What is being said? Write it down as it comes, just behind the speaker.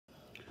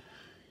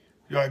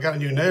I got a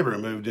new neighbor who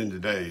moved in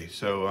today,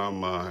 so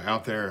I'm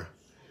out there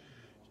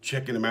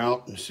checking him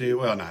out and seeing.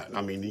 Well, not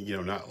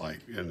like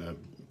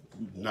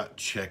not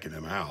checking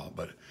him out,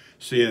 but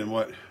seeing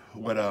what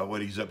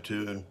he's up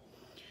to and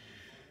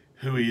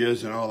who he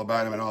is and all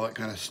about him and all that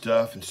kind of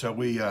stuff. And so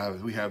we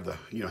have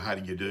the how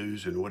do you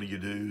do's and what do you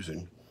do's,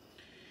 and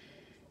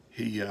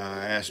he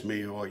asked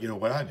me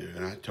what I do,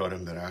 and I told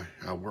him that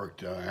I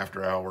worked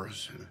after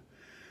hours and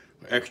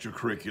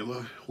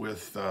extracurricular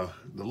with the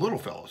little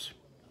fellas.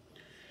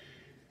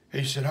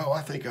 He said, "Oh,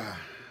 I think I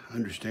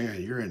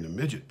understand. You're into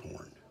midget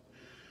porn."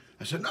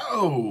 I said,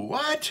 "No,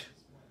 what?"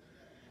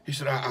 He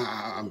said,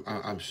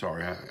 I'm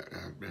sorry.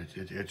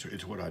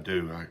 It's what I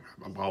do.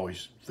 I'm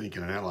always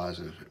thinking and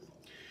analyzing.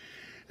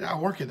 I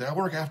work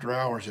after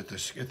hours at the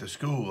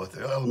school, at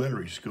the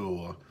elementary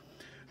school,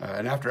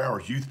 an after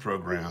hours youth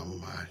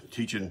program,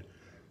 teaching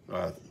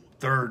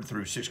 3rd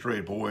through 6th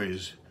grade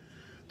boys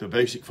the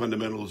basic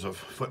fundamentals of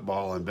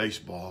football and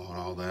baseball and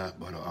all that.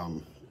 But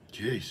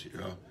geez,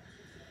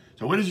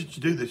 so what is it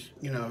you do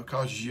that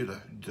causes you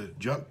to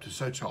jump to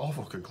such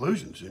awful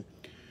conclusions? And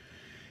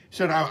he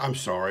said, I'm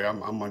sorry,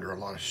 I'm under a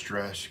lot of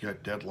stress,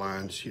 got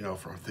deadlines,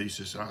 for a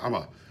thesis. I'm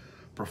a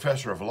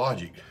professor of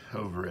logic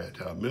over at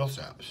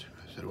Millsaps.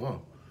 I said,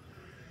 whoa.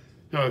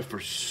 For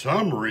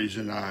some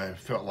reason, I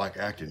felt like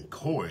acting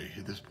coy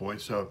at this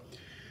point. So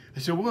I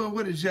said, well,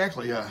 what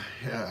exactly,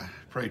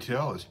 pray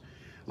tell, is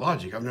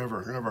logic? I've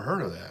never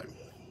heard of that.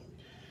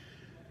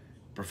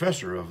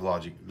 Professor of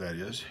logic, that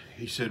is.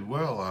 He said,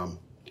 well,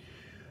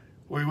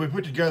 we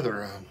put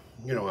together,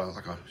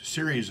 like a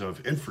series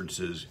of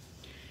inferences,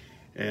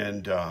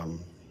 and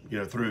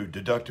through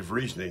deductive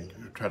reasoning,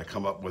 try to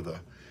come up with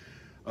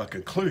a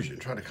conclusion,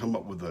 try to come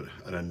up with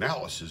an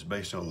analysis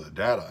based on the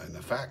data and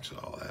the facts and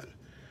all that.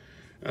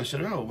 And I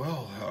said, oh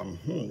well,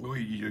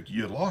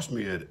 you lost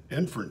me at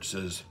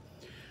inferences.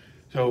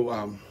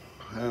 So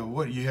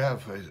what do you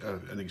have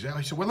an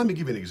example? He said, well, let me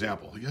give you an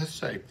example. Let's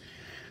say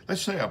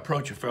I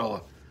approach a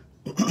fella,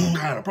 and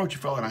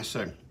I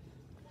say,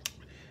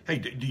 hey,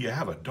 do you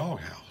have a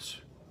doghouse?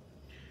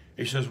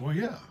 He says, well,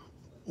 yeah.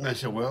 And I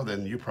said, well,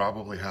 then you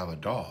probably have a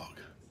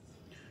dog.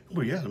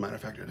 Well, yeah, as a matter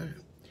of fact, I do.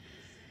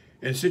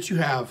 And since you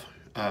have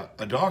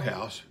a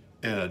doghouse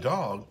and a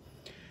dog,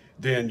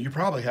 then you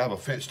probably have a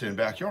fenced-in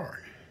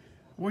backyard.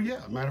 Well, yeah,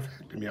 as a matter of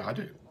fact, I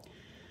do.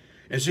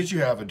 And since you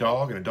have a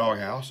dog and a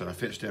doghouse and a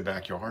fenced-in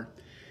backyard,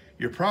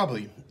 you're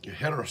probably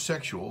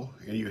heterosexual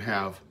and you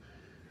have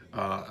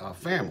a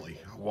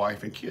family, a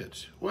wife and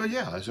kids. Well,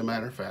 yeah, as a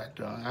matter of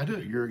fact, I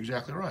do. You're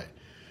exactly right.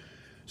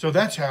 So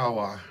that's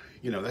how,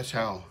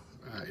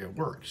 it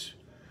works.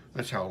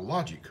 That's how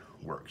logic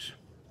works.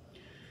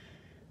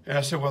 And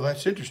I said, well,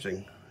 that's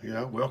interesting.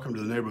 Welcome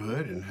to the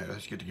neighborhood, and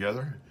let's get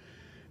together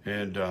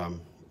and,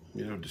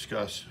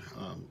 discuss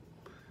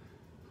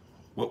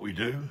what we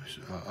do.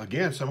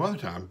 Again, some other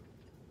time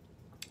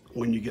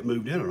when you get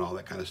moved in and all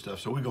that kind of stuff.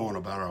 So we go on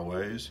about our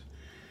ways.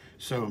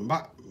 So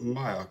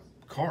my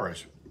car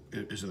is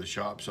in the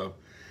shop, so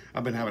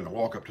I've been having to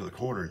walk up to the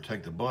corner and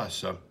take the bus.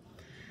 So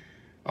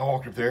I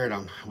walked up there and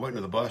I'm waiting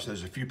for the bus, and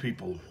there's a few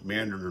people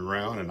meandering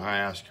around, and I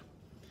asked,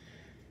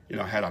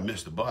 had I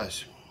missed the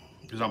bus?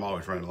 Because I'm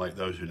always running late.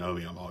 Those who know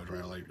me, I'm always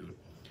running late.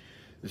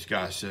 This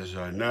guy says,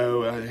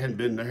 no, there hadn't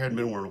been one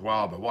in a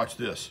while, but watch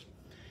this.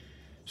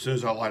 As soon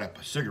as I light up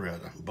a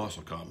cigarette, a bus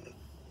will come.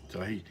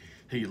 So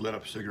he lit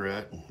up a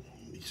cigarette, and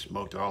he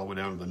smoked it all the way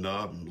down to the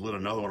nub and lit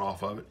another one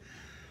off of it,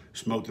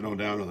 smoked it on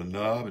down to the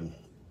nub, and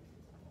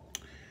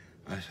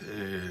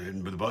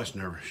but the bus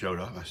never showed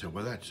up. I said,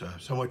 well, that's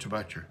so much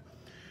about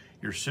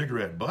your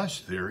cigarette bus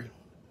theory.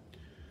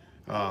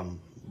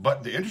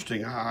 But the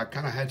interesting, I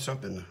kind of had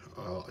something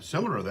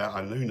similar to that.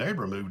 A new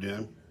neighbor moved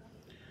in,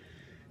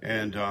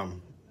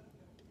 and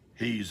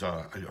he's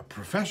a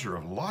professor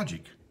of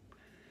logic.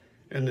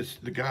 And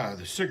the guy,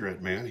 the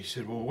cigarette man, he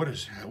said, well, what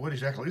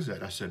exactly is that?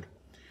 And I said,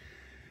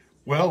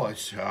 well,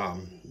 it's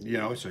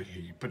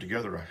he put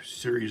together a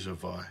series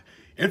of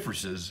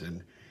inferences,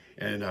 and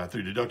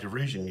through deductive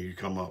reasoning, you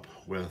come up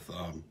with.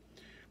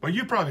 Well,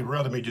 you'd probably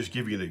rather me just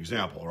give you an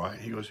example, right?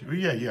 He goes, well,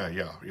 yeah,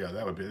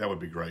 that would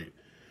be great.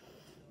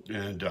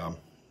 And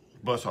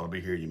bus ought to be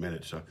here in a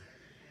minute. So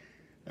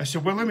I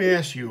said, well, let me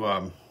ask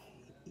you,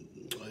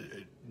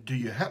 do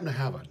you happen to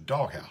have a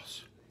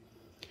doghouse?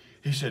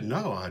 He said,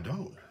 no, I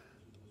don't.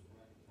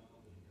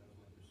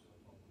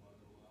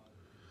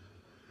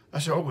 I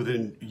said, oh, well,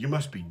 then you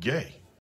must be gay.